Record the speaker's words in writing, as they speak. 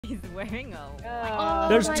He's wearing a... Oh,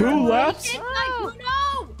 There's my 2 God. left?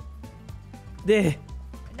 Sykkuno! There.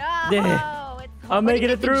 No! There. It's I'm making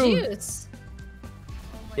it through. Juice.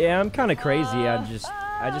 Yeah, I'm kind of crazy. I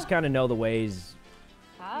just kind of know the ways.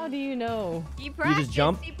 How do you know? He practiced.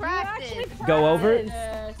 jump? He practiced. Go over.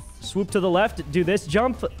 Yes. Swoop to the left. Do this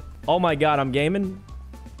jump. Oh my God, I'm gaming.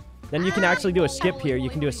 Then you can actually do a skip here. You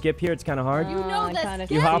can do a skip here. It's kind of hard. You know I this. kinda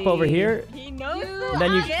You hop over see. here. He knows And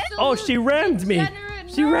then you... Oh, she rammed me.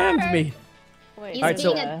 She rammed me. Wait, He's All right,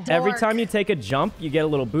 so being a every dork. time you take a jump, you get a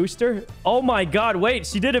little booster. Oh my God, wait,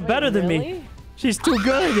 she did it better than me. really? She's too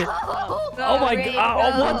good. Oh my Rae,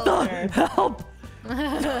 God, oh, what go. the? Help.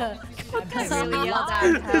 Really yelled at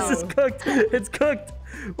him. This is cooked. It's cooked.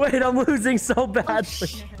 Wait, I'm losing so badly.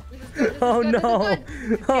 Oh no.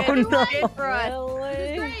 Oh no.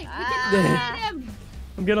 Really?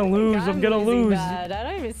 I'm gonna lose. I'm gonna losing lose. bad. I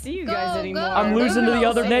don't even see you guys Go, anymore. go. I'm losing to the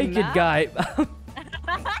other Same naked map. guy.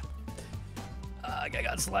 I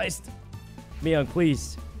got sliced. Miyoung,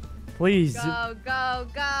 please. Please. Go, go,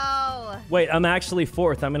 go. Wait, I'm actually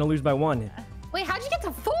 4th. I'm gonna lose by 1. Wait, how'd you get to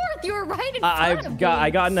 4th? You were right in front of me. I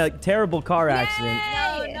got in a terrible car accident.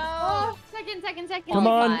 No, no. Oh, second. Come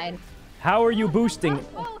on. Qualified. How are you boosting?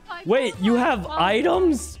 Wait, you have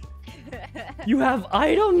items? You have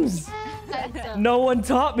items? No one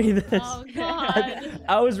taught me this. Oh, God.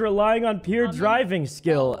 I was relying on pure driving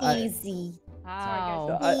skill. Easy.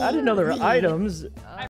 How? I didn't know there were items. Oh,